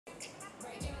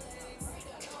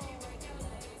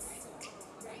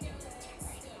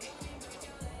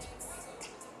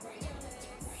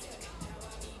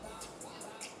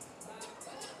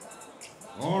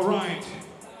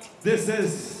This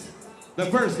is the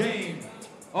first game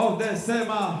of the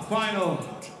semi-final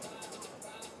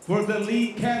for the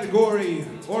league category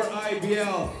or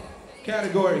IBL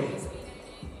category.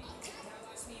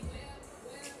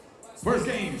 First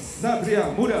game,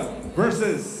 Satria Muda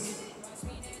versus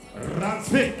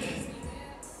Ranspik.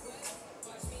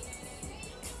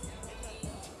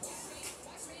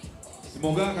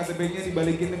 Semoga KTP-nya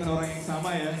dibalikin dengan orang yang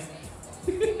sama ya.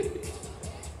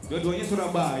 Dua-duanya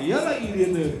Surabaya lagi dia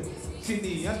tuh.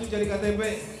 Sini ya tuh cari KTP.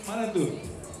 Mana tuh?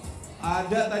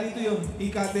 Ada tadi tuh yang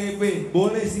IKTP.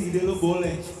 Boleh sih ide lo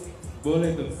boleh.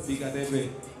 Boleh tuh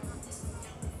IKTP.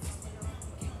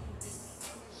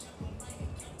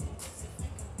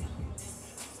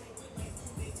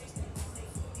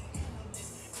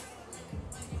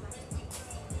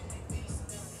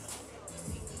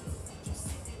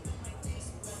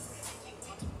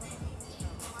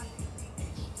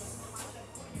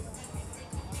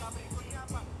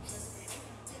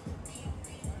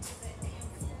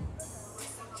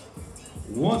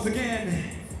 Once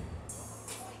again,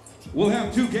 we'll have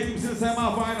two games in the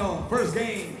semifinal. First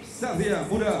game, Satria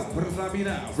Muda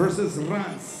Pertamina versus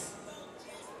Rans,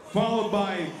 followed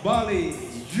by Bali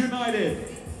United,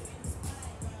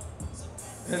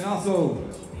 and also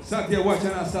Satria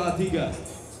Wacana Salatiga.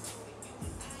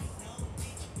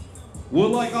 We'd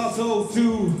like also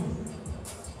to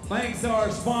thank our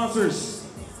sponsors,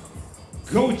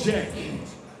 Gojek,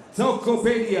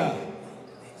 Tokopedia,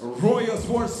 Royal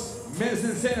Sports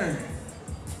Medicine Center,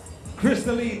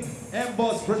 Crystalline,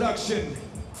 Emboss Production.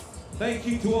 Thank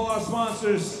you to all our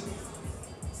sponsors.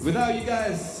 Without you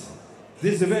guys,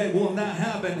 this event will not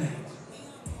happen.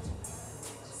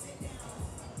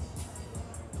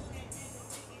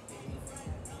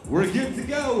 We're good to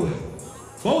go.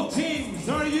 Both teams,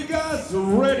 are you guys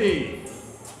ready?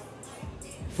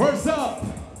 First up,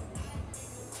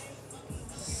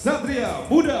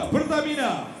 Satria Muda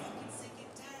Pertamina.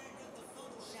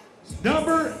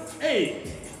 Number 8,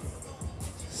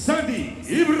 Sandi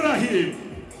Ibrahim.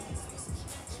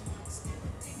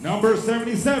 Number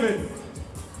 77,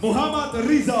 Muhammad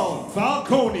Rizal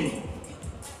Falconi.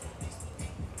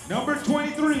 Number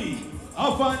 23,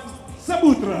 Afan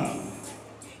Sabutra.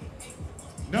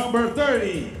 Number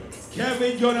 30,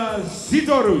 Kevin Jonas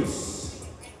Sitorus.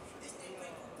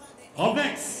 Up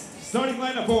next, starting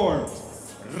lineup for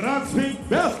Ranspik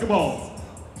Basketball.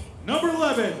 Number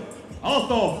 11,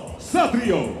 Alto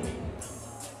Satrio.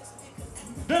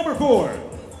 Number 4,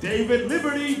 David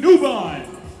Liberty Nuban.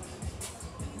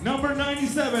 Number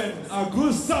 97,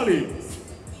 Agus Salim.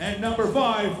 And number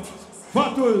 5,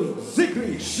 Fatul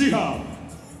Zikri Shihab.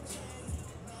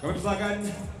 Kami persilakan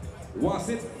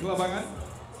wasit ke lapangan.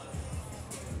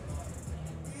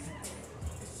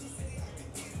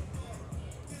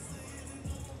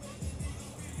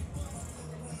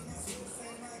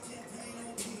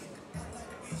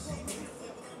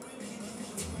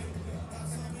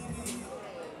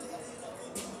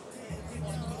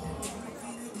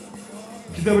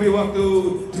 Kita beri waktu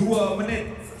 2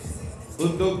 menit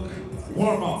untuk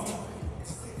warm up.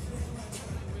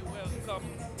 Welcome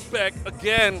back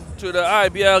again to the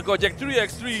IBL Gojek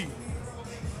 3x3,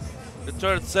 the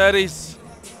third series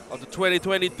of the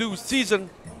 2022 season.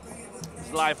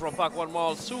 It's live from Pakuan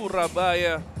Mall,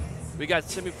 Surabaya. We got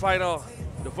semifinal,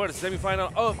 the first semifinal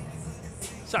of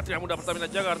Satria Muda Pertamina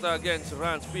Jakarta against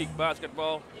Ranspik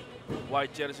Basketball.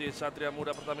 White jersey Satria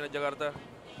Muda Pertamina Jakarta.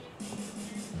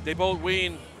 They both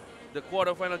win the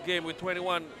quarterfinal game with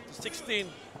 21-16.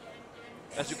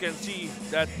 As you can see,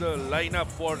 that's the lineup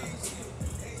for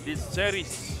this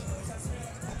series.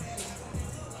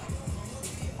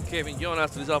 Kevin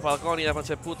Jonas, Rizal Falconi, Evan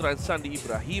Seputra, and Sandi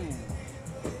Ibrahim.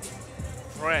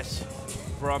 Fresh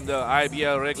from the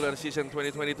IBL regular season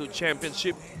 2022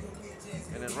 championship.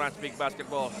 And then Ranspik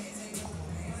Basketball.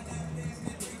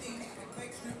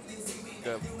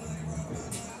 The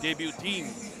debut team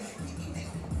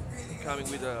coming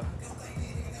with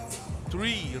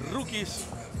 3 rookies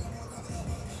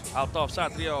out of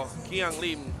Satrio, Kiang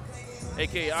Lim,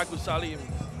 aka Agus Salim,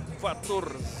 Fatur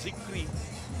Zikri,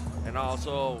 and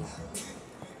also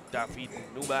David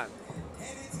Nuban.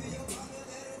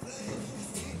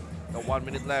 The 1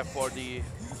 minute left for the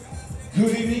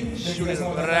shooting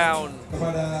round.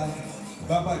 Kepada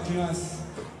Bapak Junas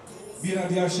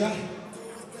Biradiarsyah,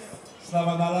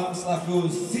 selamat malam selaku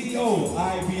CEO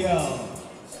IBL.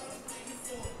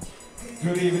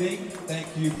 Good evening, thank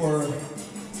you for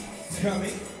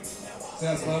coming.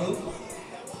 Sehat selalu.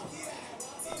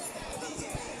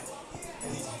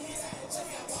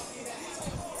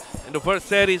 In the first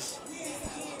series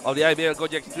of the IBL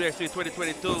Gojek 3x3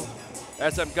 2022,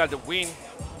 SM got the win.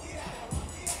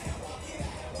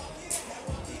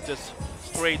 just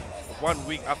straight 1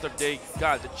 week after they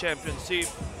got the championship.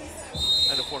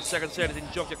 And for second series in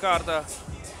Yogyakarta,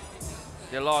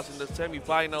 they lost in the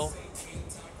semi-final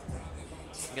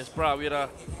against Prawira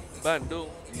Bandung.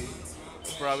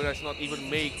 Prawira is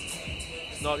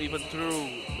not even through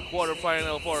the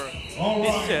quarterfinal for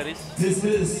this series. This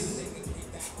is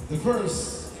the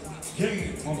first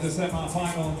game of the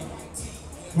semi-final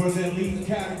for the league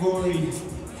category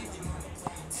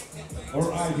or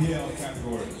IBL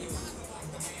category.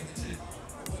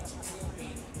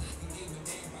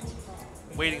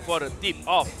 Waiting for the tip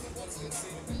off.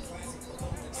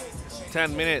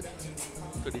 10 minutes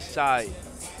to decide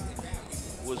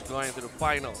who's going to the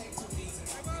final.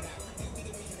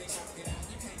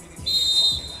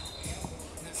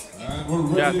 And we're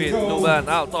ready David to go. Nuban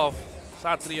out of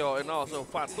Satria and also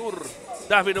Fatur.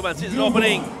 David Nuban sees the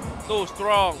opening. Too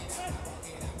strong.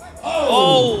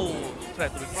 Oh!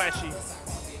 Tried to be flashy.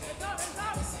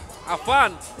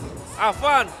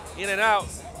 Afan, in and out.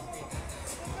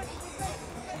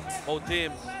 Both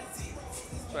teams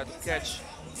try to catch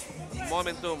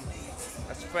momentum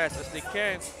as fast as they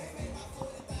can.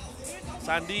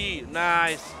 Sandi,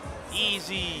 nice,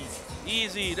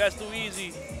 easy, that's too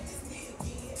easy.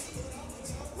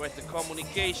 Where's the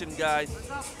communication, guys?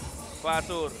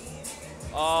 Fatur,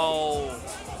 oh,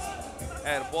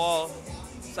 air ball.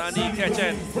 Sandi, catch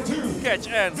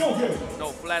and,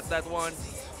 no flat that one.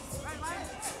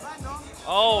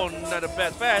 Oh, not a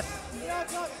bad pass.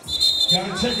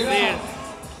 Gotta check it out.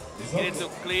 You need to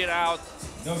clear out.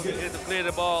 No You good. need to clear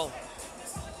the ball.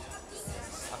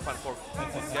 I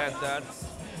forget that.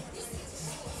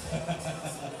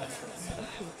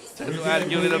 Trying to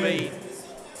argue a little bit.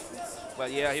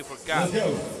 But yeah, he forgot. Let's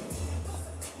go.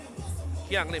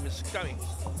 Young name is coming.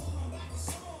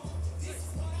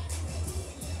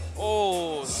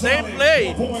 Oh, same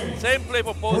play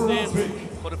for both teams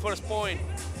for the first point.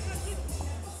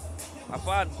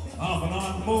 Afan,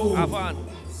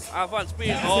 Afan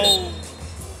speed. Oh,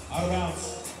 Out of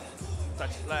bounds.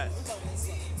 touch flat.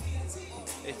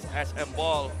 It's SM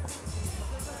ball.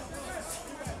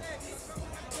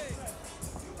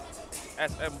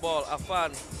 SM ball.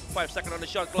 Afan, 5 seconds on the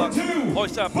shot clock.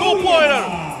 Hoist up,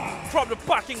 two-pointer from the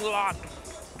parking lot.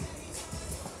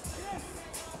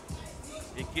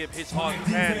 He gave his hot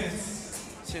hand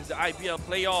since the IBL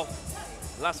playoff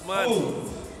last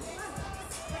month.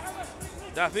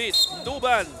 David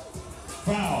Nuban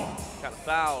Foul. got a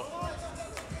foul.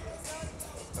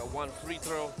 Got one free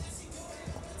throw.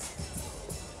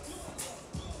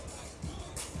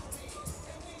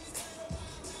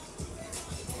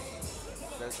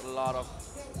 There's a lot of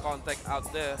contact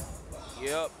out there.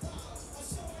 Yep.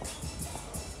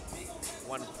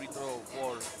 One free throw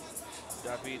for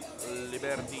David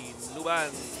Liberty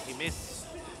Nuban. He missed.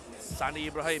 Sani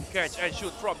Ibrahim catch and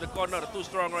shoot from the corner. Too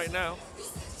strong right now.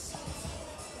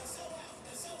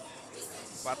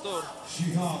 Fatur.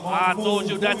 I told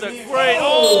you that's a great.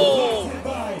 Oh!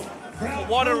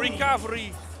 Water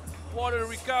recovery. Water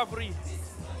recovery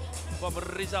from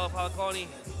Rizal Falconi.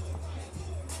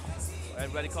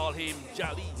 Everybody call him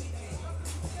Jali.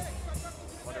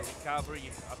 Water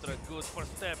recovery after a good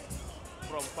first step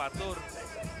from Fatur.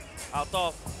 Out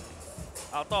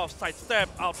of, side step,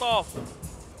 out of.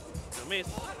 The miss.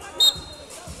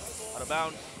 Out of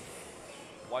bounds.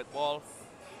 White ball.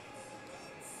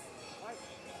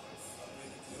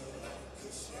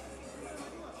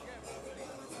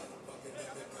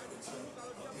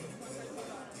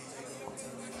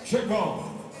 Check ball.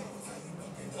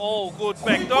 Oh, good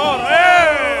backdoor.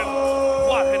 And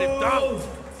what had it done?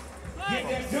 Get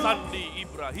that done. Sandi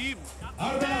Ibrahim.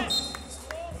 Out of bounds.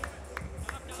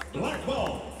 Black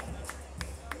ball.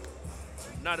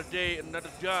 Another day, another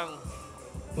young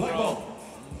Black from ball.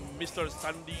 Mr.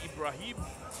 Sandi Ibrahim.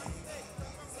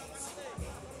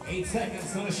 8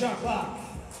 seconds on the shot clock.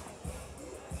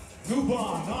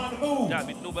 Nuban on the move.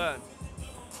 David Nuban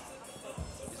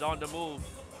is on the move.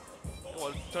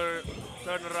 Well, turn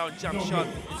around jump shot.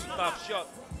 It's a tough shot.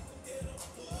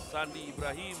 Sandi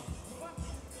Ibrahim.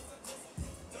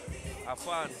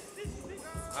 Afan.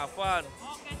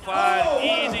 Fine,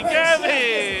 easy,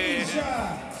 Kevin!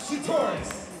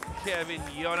 Kevin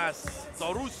Jonas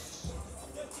Torus.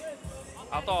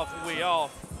 Out of, way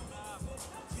off.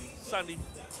 Sandi.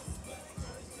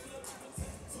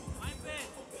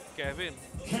 Kevin.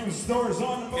 Kevin Stores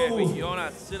on the move. Kevin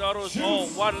Jonas Sidorus. Oh,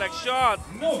 one leg shot.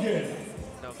 No good.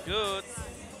 No good.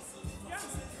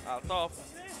 Out of.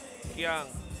 Kiang.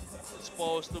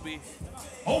 Supposed to be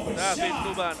Open David shot.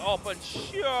 Nuban. Open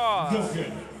shot. No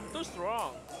good. Too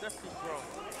strong. That's too strong.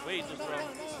 Way too strong.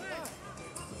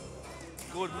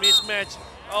 Good mismatch.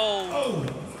 Oh.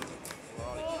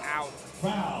 out.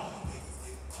 Foul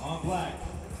on black.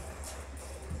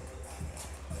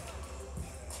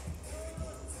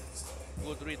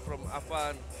 Good read from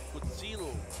Afan. Good seal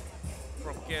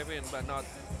from Kevin, but not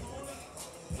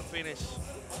the finish.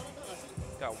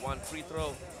 Got one free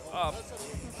throw up.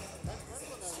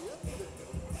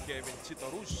 Kevin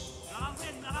Sitorus.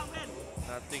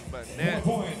 Nothing but net.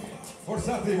 1 point for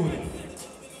Satria Muda.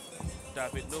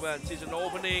 David Nuban, season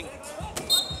opening.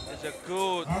 It's a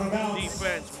good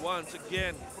defense once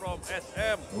again from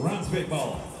SM. Runs big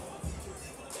ball.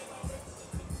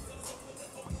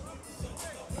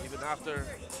 Even after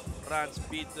Rans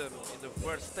beat them in the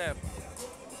first step,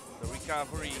 the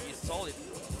recovery is solid.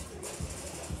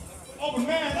 Open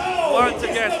man. Oh, Once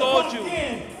again, told you,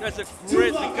 that's a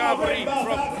great recovery from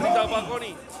Rizal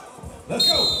Bakoni. Let's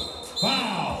go.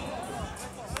 Foul.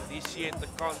 Initiate the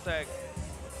contact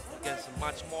against a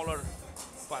much smaller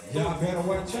Fatou. Y'all better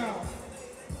watch out.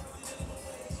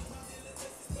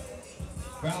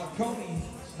 Balcony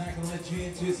is not going to let you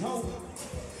into his home.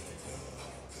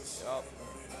 Yep,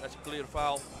 that's a clear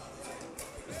foul.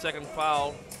 The second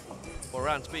foul for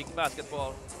Rans Big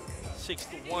Basketball.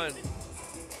 6-1.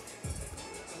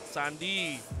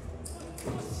 Sandy.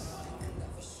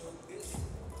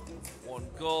 One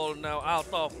goal now out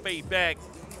of payback.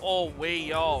 All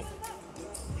way off.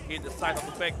 Hit the side of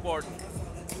the backboard.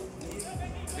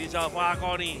 Rizal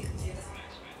Bakoni.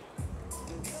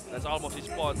 That's almost his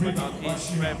spot, but not his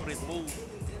favorite move.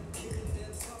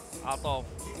 Out of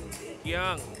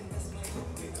Kiang.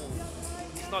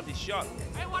 It's not his shot.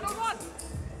 Hey, 1-on-1.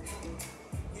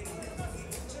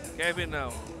 Kevin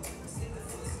now.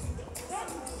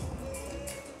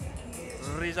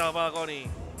 Rizal Bakoni.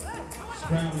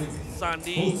 Scrambling.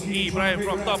 Sandy Ibrahim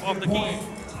from top of the key.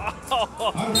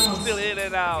 Oh, still in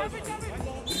and out.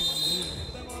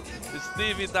 The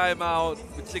Stevie timeout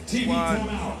with 6-1,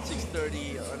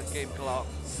 6:30 on the game clock.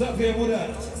 Satria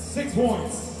Muda, 6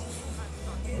 points.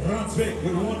 Ransvik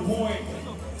with 1 point.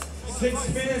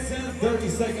 6 minutes and 30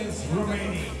 seconds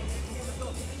remaining.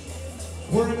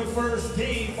 We're in the first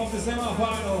game of the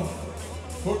semifinal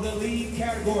for the lead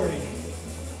category.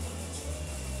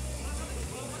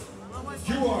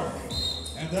 QR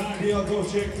and the IBL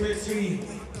Gojek 3x3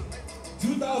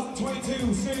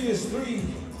 2022 Series 3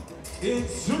 in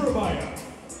Surabaya.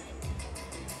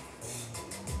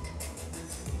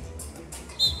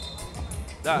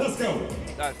 Let's go.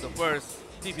 That's the first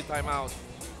TV timeout.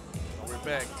 We're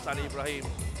back. Sani Ibrahim.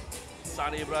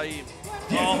 Sani Ibrahim.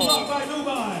 Gets blocked by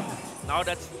Nuban. Now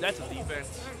that's a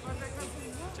defense.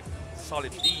 It's a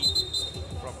solid D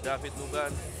from David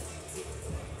Nuban.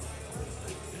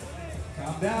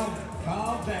 Calm down,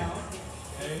 calm down.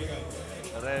 There you go.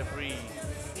 The referee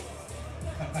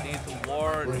needs to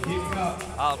warn We're heating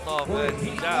up. out of We're the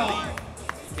heating Jali. up.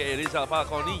 Okay, Rizal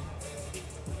Bakoni.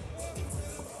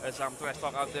 There's some trash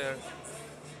talk out there.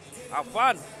 Have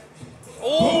fun.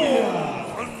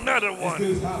 Oh, another one. This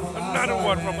dude's hot on the Another outside,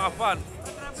 one man. from Afan.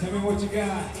 Tell me what you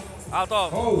got. Out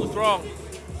of. Oh. Too strong.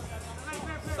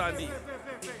 Sandy.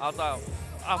 Out of.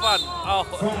 Afan. Oh,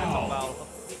 that's a foul.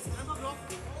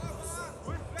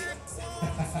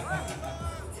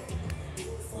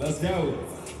 Let's go.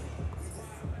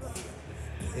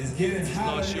 It's getting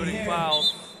hot. No shooting foul.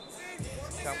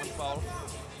 Common foul.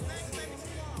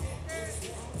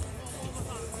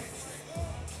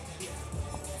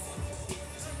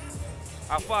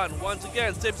 Afan once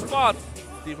again, same spot.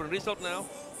 Different result now.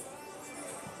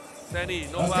 Sandy,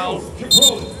 no Let's foul. go. Keep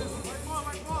rolling.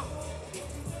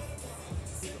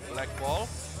 Black ball.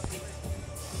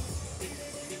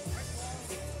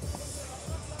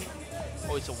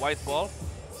 Oh, it's a white ball.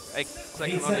 8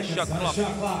 seconds on the shot clock.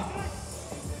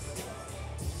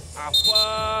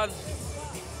 Afan.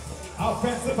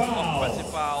 Offensive foul.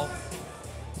 Offensive foul.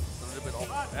 A little bit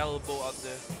of elbow out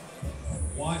there.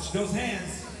 Watch those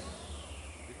hands.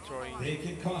 Victorian They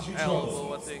can cause you elbow,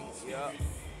 trouble. I think. Yeah.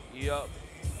 Yep.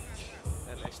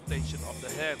 An extension of the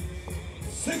head.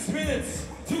 6 minutes,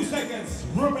 2 seconds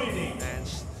remaining. And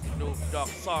Snoop Dogg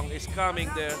song is coming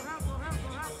there.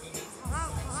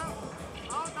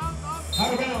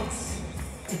 Out of bounds.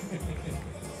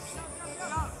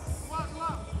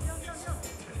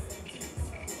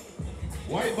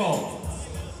 White ball.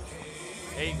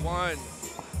 8-1.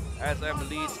 SM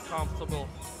leads comfortable.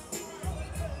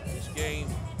 This game.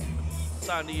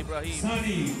 Sani Ibrahim.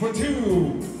 Sunny for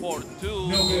 2. For 2.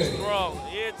 No good. Strong.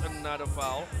 It's another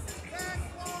foul.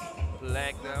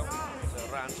 Flag now. It's a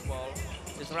Rans ball.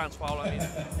 It's Rans foul, I mean.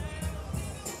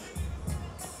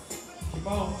 Come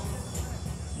on.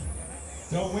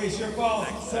 Don't waste your ball.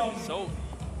 Next episode.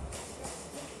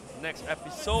 Next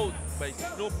episode by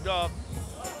Snoop Dogg.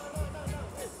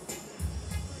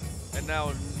 And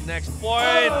now next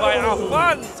point by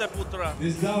Afan Seputra.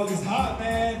 This dog is hot,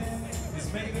 man.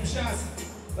 He's making them shots.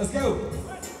 Let's go.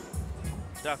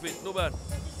 David Nuban.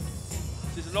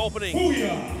 Season opening.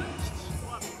 Booyah.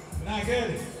 Not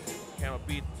good. Cannot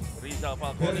beat Rizal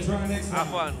Better Falcone. try next time.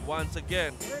 Afan once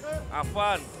again.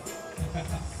 Afan.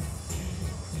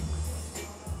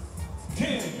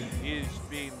 10. He's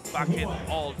been backing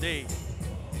all day.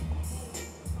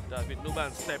 David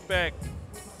Nuban step back.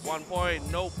 1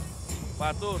 point. Nope.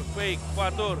 Fatur fake.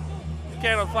 Fatur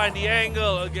cannot find the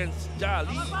angle against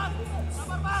Jali.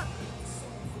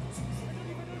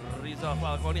 Rizal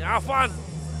Falcone. Afan.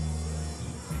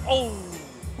 Oh.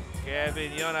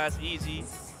 Kevin Jonas easy.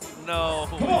 No.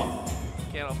 Come on.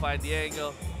 Cannot find the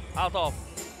angle. Out of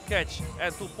catch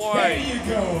and 2 points. There you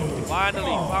go.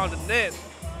 Finally found the net.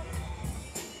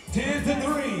 10 to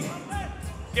 3.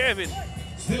 Kevin.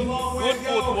 Still long way Good to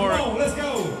go. footwork. Come on, let's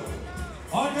go.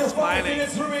 Under 5 Smiling.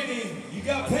 minutes remaining. You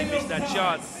got He plenty missed of that time.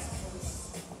 shot.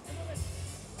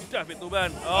 David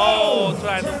Nuban. Oh,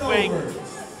 trying to fake. turnover.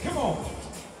 Come on.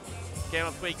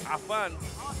 Cannot fake Afan.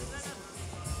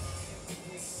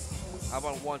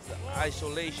 Afan wants the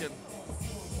isolation.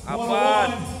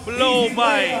 Afan blow Easy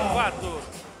by layup. Fatur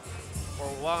for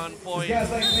 1 This point.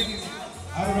 guy's like making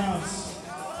out of bounds.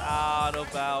 Out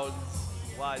of bounds.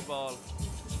 Wide ball.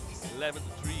 11 to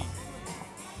 3.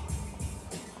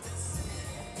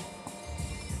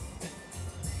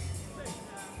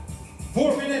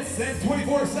 Four minutes and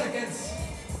 24 seconds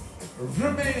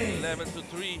remaining. 11 to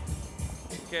 3.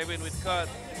 Kevin with cut.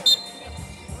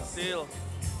 Still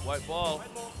white ball.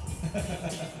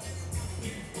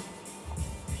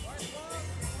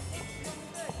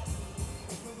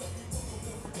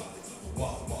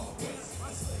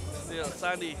 Still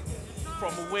Sandy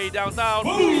from way downtown.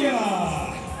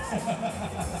 Booyah!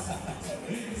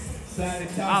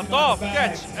 Out top,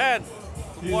 catch, and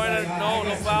two-pointer,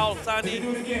 no foul. Sandy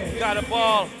got a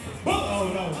ball.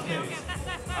 Oh, no. Okay.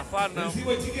 Afan now. Let's see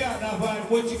what you got now, bud.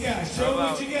 What you got? Show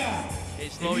How what you got.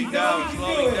 He's If you slowing know down, you can do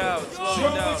slowing it, down, Show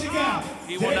slowing what you got. down.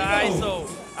 He There won the you go.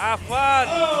 ISO. Afan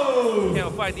Oh!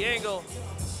 can't find the angle.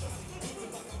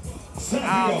 Sandy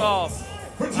Out go. of,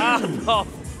 For two. out of.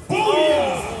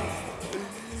 Booyah!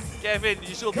 Kevin,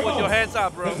 you should Come put on. your hands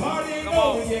up, bro. The party ain't Come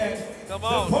over on. yet. Come The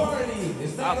on. party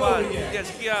is not Afan over yet.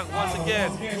 against Kiang once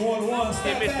again. 1-1. He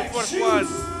Step missed the back, first shoot. one.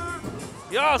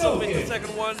 He also No missed the good.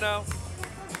 second one now.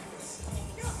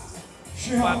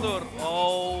 Shoot. Fatur.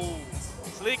 Oh,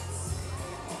 slick.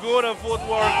 Good on footwork.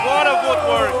 What a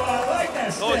footwork. Oh, I like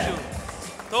that Told step.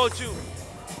 you. Told you.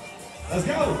 Let's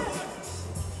go.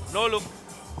 No look.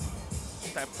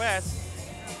 Step pass.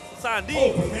 Sandy.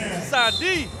 Open man.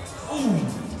 Sandy. Ooh.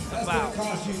 That's Foul. going to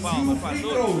cost you Foul 2 for free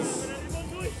Fatur. throws.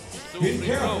 Two Be free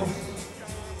careful. throws.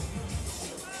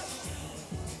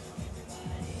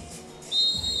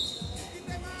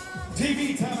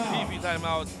 TV timeout. TV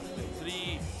timeout.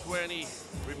 3:20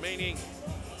 remaining.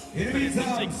 In the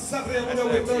meantime, 26. Satria Muda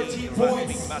with 13 SFC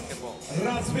points. basketball.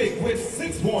 Ransvik with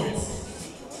 6 points.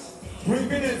 3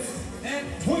 minutes and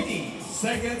 20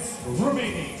 seconds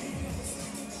remaining.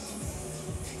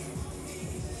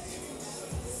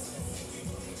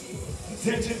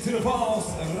 Attention to the fouls.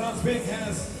 Ransvik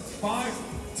has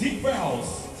 5 team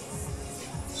fouls.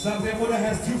 Satria Muda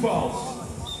has 2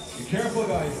 fouls. Be careful,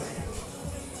 guys.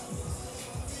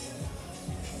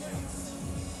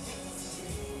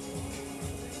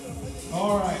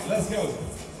 All right, let's go.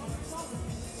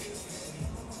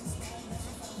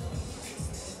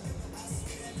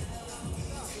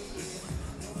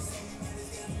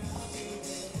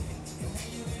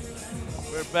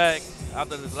 We're back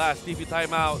after the last TV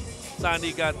timeout.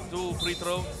 Sandy got 2 free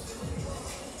throws.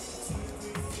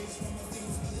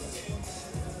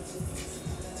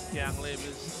 Yang Lim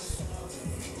is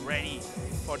ready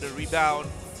for the rebound.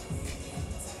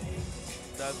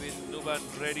 David Nuban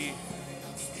ready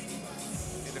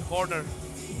in the corner.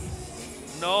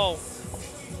 No.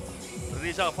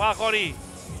 Rizal Falcone.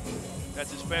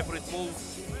 That's his favorite move.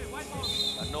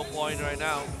 At no point right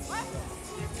now.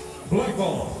 Black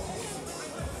ball.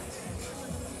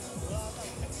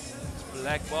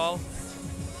 Black ball.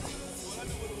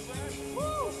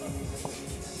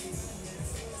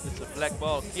 It's a black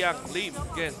ball. Yang Lim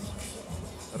against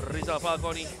Rizal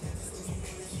Falcone.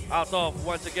 Out of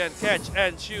once again. Catch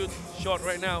and shoot. Short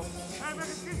right now.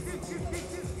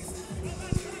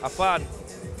 Afan.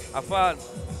 Afan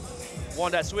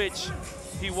won that switch.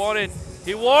 He won it.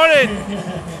 He won it.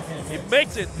 He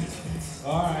makes it.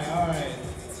 All right.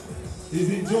 He's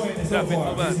enjoying it so David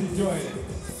far. Nuban. He's enjoying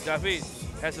it. David,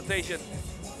 hesitation.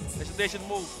 Hesitation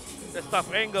move. That's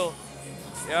tough angle.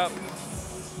 Yep.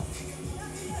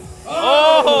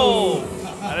 Oh!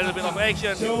 A little bit of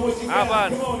action. Show what you got. Afan,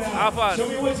 Come on now. Afan, Show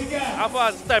me what you got.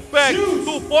 Afan, step back. Shoot.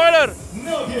 Two-pointer.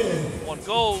 No good. One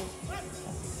goal.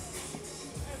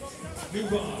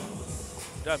 Nuban.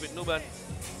 David Nuban.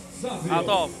 Satria. Out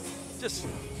of. Just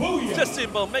Booyah.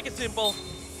 simple. Make it simple.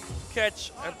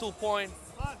 Catch and 2 point.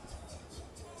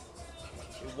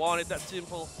 You want it that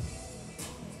simple.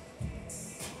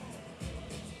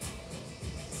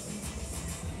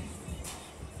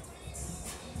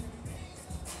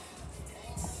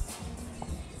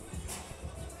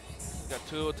 Got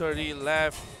 2:30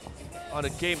 left on the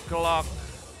game clock.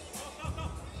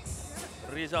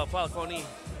 Rizal Falconi.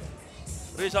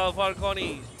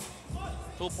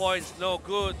 2 points, no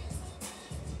good.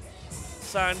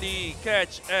 Sandy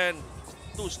catch and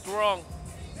too strong.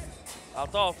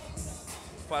 Out of.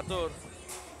 Fatur.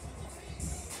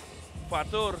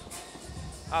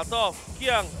 Out of.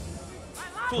 Kiang.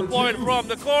 2 point from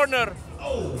the corner.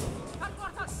 Oh.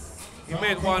 He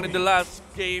made one in the last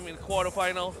game in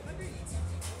quarterfinal.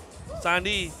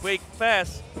 Sandy, quick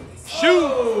pass. Shoot!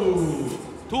 Oh.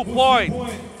 2 point.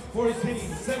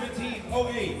 14, 17,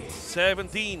 08.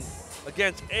 17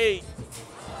 against 8.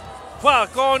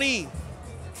 Falconi.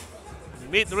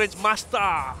 Mid-range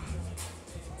master.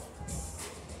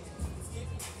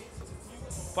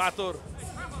 Fatur.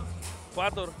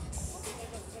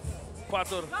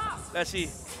 Let's see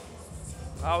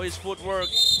how his footwork.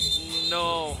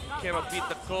 No, cannot beat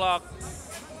the clock.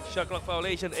 Shot clock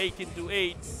violation,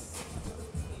 18-8.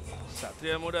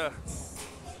 Satria Muda.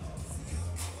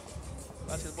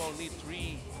 Basketball need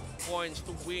 3 points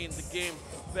to win the game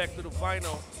back to the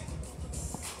final.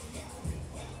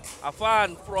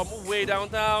 Afan from way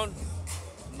downtown.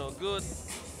 No good.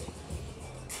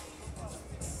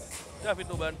 David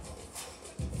Nuban.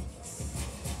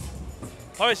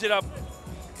 Hoist it up.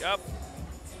 Yup.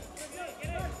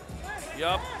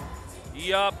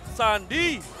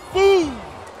 Sandy. Boom.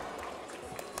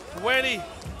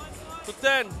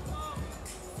 20-10.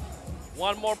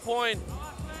 One more point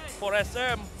for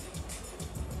SM.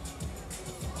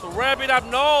 To wrap it up,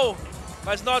 no.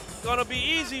 But it's not gonna be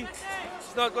easy.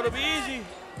 It's not gonna be easy.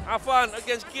 Afan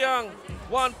against Kiang.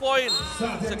 1 point.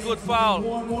 It's a good foul.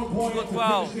 Good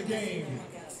foul.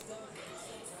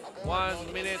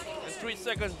 1 minute and 3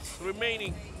 seconds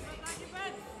remaining.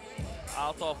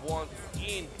 Out of 1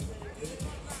 in.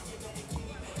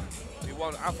 We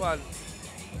want Afan.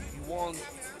 We want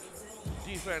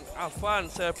defense. Afan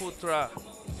Saputra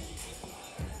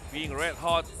being red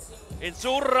hot in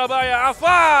Surabaya.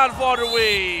 Afan for the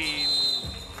win.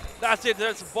 That's it.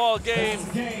 That's the ball game.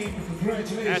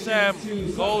 SM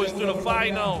goes to the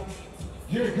final.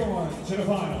 You're going to the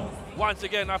final. Once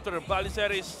again, after the Bali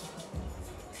series,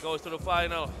 goes to the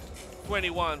final,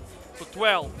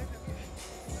 21-12.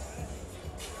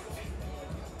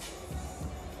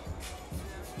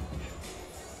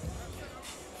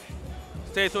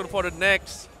 Stay tuned for the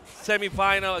next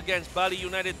semi-final against Bali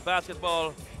United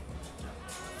Basketball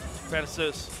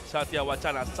versus Satya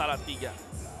Wacana Salatiga.